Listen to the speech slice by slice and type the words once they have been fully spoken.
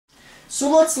So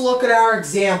let's look at our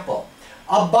example.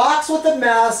 A box with a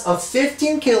mass of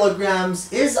 15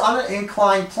 kilograms is on an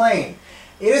inclined plane.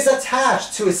 It is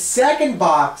attached to a second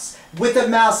box with a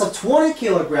mass of 20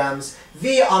 kilograms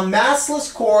via a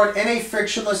massless cord and a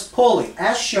frictionless pulley,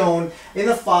 as shown in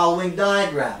the following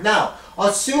diagram. Now,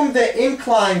 assume the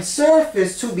inclined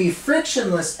surface to be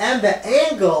frictionless and the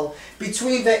angle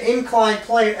between the inclined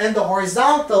plane and the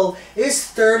horizontal is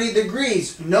 30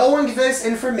 degrees. Knowing this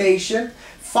information,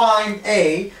 find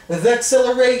A, the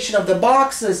acceleration of the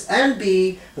boxes, and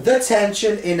B, the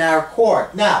tension in our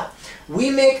cord. Now, we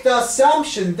make the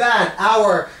assumption that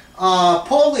our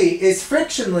pulley is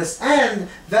frictionless and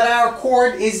that our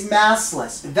cord is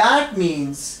massless. That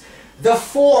means the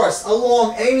force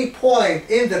along any point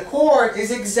in the cord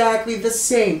is exactly the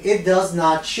same. It does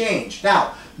not change.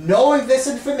 Now, knowing this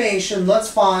information, let's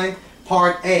find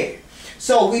part A.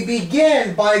 So we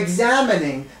begin by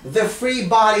examining the free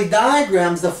body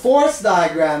diagrams, the force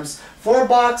diagrams for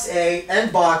box A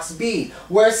and box B.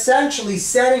 We're essentially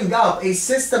setting up a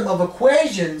system of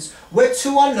equations with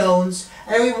two unknowns,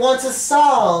 and we want to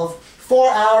solve for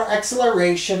our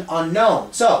acceleration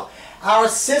unknown. So our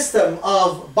system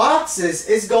of boxes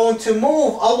is going to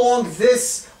move along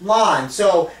this line.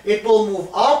 So it will move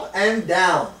up and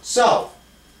down. So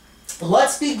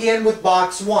let's begin with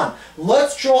box 1.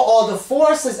 Let's draw all the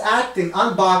forces acting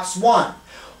on box 1.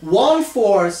 One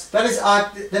force that is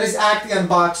acting on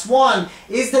box 1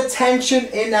 is the tension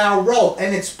in our rope,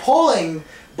 and it's pulling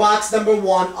box number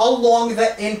 1 along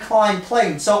the inclined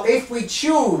plane. So if we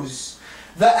choose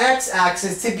the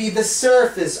x-axis to be the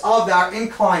surface of our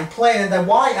inclined plane and the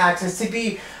y-axis to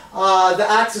be the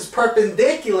axis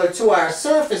perpendicular to our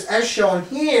surface, as shown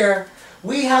here,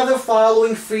 we have the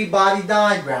following free body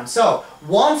diagram. So,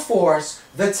 one force,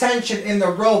 the tension in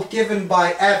the rope given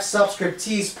by F subscript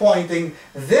T is pointing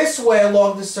this way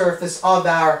along the surface of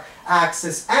our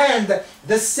axis, and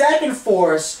the second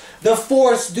force, the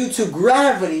force due to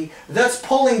gravity that's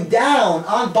pulling down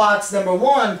on box number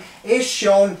 1, is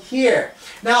shown here.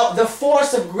 Now, the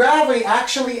force of gravity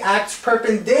actually acts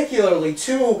perpendicularly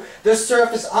to the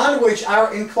surface on which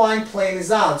our inclined plane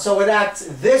is on. So it acts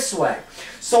this way.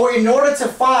 So in order to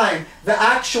find the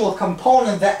actual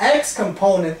component, the x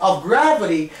component of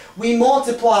gravity, we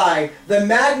multiply the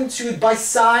magnitude by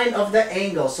sine of the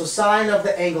angle. So sine of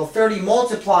the angle, 30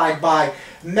 multiplied by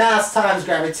mass times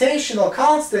gravitational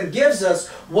constant, gives us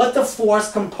what the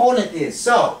force component is.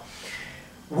 So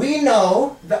we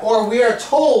know, that, or we are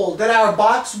told, that our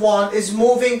box 1 is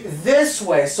moving this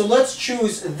way. So let's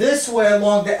choose this way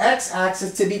along the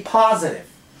x-axis to be positive.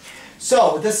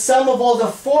 So the sum of all the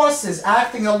forces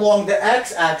acting along the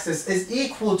x-axis is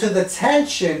equal to the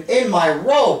tension in my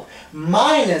rope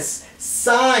minus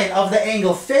sine of the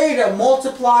angle theta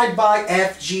multiplied by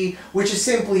Fg, which is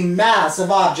simply mass of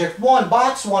object 1,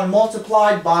 box 1,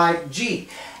 multiplied by g.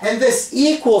 And this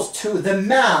equals to the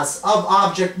mass of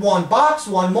object 1, box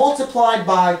 1, multiplied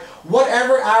by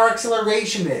whatever our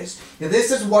acceleration is. Now,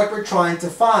 this is what we're trying to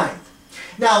find.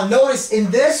 Now notice in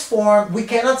this form we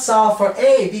cannot solve for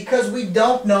A because we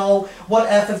don't know what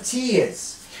f of t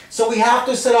is. So we have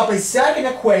to set up a second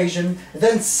equation,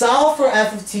 then solve for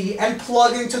f of t and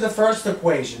plug into the first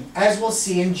equation, as we'll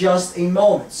see in just a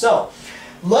moment. So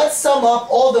let's sum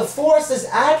up all the forces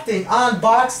acting on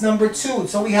box number 2.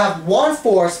 So we have one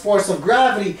force, force of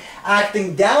gravity,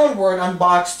 acting downward on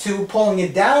box 2, pulling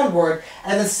it downward,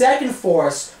 and the second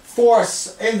force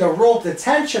in the rope, the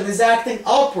tension, is acting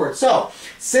upward. So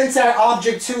since our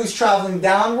object 2 is traveling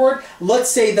downward, let's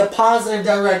say the positive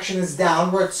direction is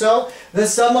downward. So the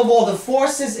sum of all the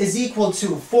forces is equal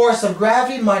to force of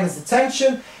gravity minus the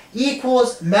tension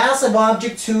equals mass of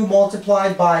object 2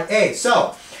 multiplied by A.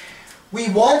 So we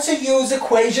want to use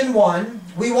equation 1.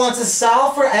 We want to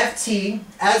solve for Ft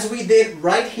as we did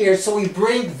right here. So we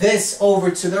bring this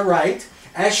over to the right,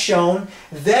 as shown.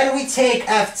 Then we take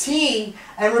Ft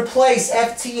and replace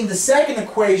Ft in the second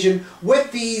equation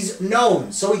with these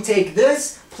knowns. So we take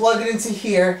this, plug it into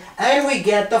here, and we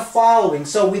get the following.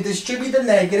 So we distribute the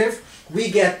negative,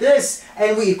 we get this,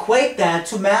 and we equate that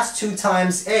to mass 2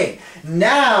 times A.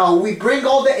 Now we bring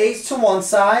all the A's to one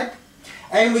side,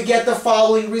 and we get the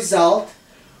following result.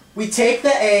 We take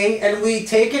the A and we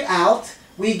take it out.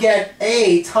 We get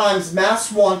A times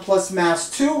mass 1 plus mass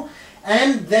 2.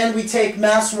 And then we take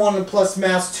mass 1 and plus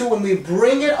mass 2 and we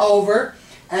bring it over,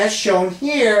 as shown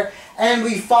here, and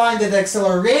we find that the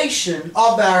acceleration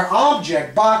of our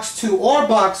object, box 2 or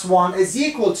box 1, is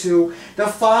equal to the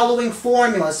following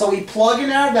formula. So we plug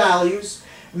in our values.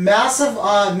 Mass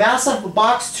of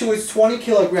box 2 is 20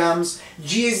 kilograms,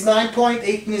 g is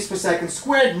 9.8 meters per second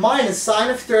squared, minus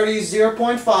sine of 30 is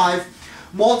 0.5,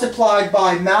 multiplied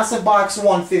by mass of box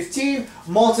 1, 15,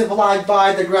 multiplied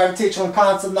by the gravitational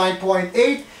constant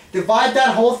 9.8. Divide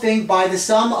that whole thing by the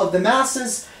sum of the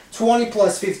masses, 20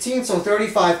 plus 15, so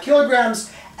 35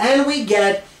 kilograms, and we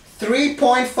get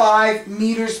 3.5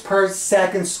 meters per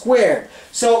second squared.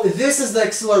 So this is the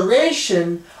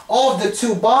acceleration of the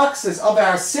two boxes of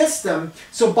our system.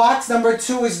 So box number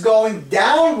 2 is going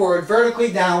downward,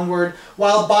 vertically downward,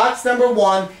 while box number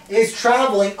 1 is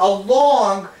traveling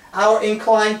along our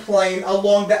inclined plane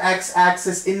along the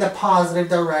x-axis in the positive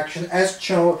direction as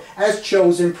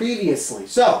chosen previously.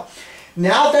 So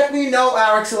now that we know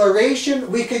our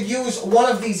acceleration, we could use one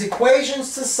of these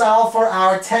equations to solve for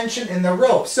our tension in the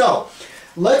rope. So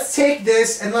let's take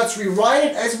this and let's rewrite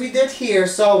it as we did here.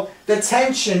 So the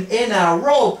tension in our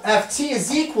rope, Ft,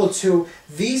 is equal to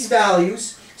these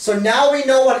values. So now we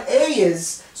know what A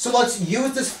is. So let's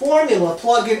use this formula,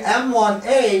 plug in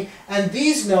M1A and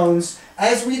these knowns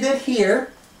as we did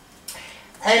here.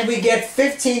 And we get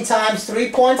 15 times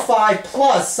 3.5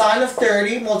 plus sine of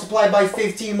 30 multiplied by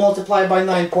 15 multiplied by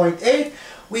 9.8.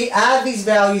 We add these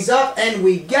values up and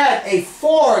we get a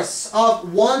force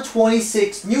of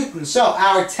 126 newtons. So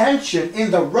our tension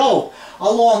in the rope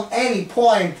along any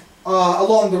point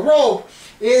along the rope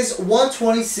is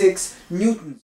 126 newtons.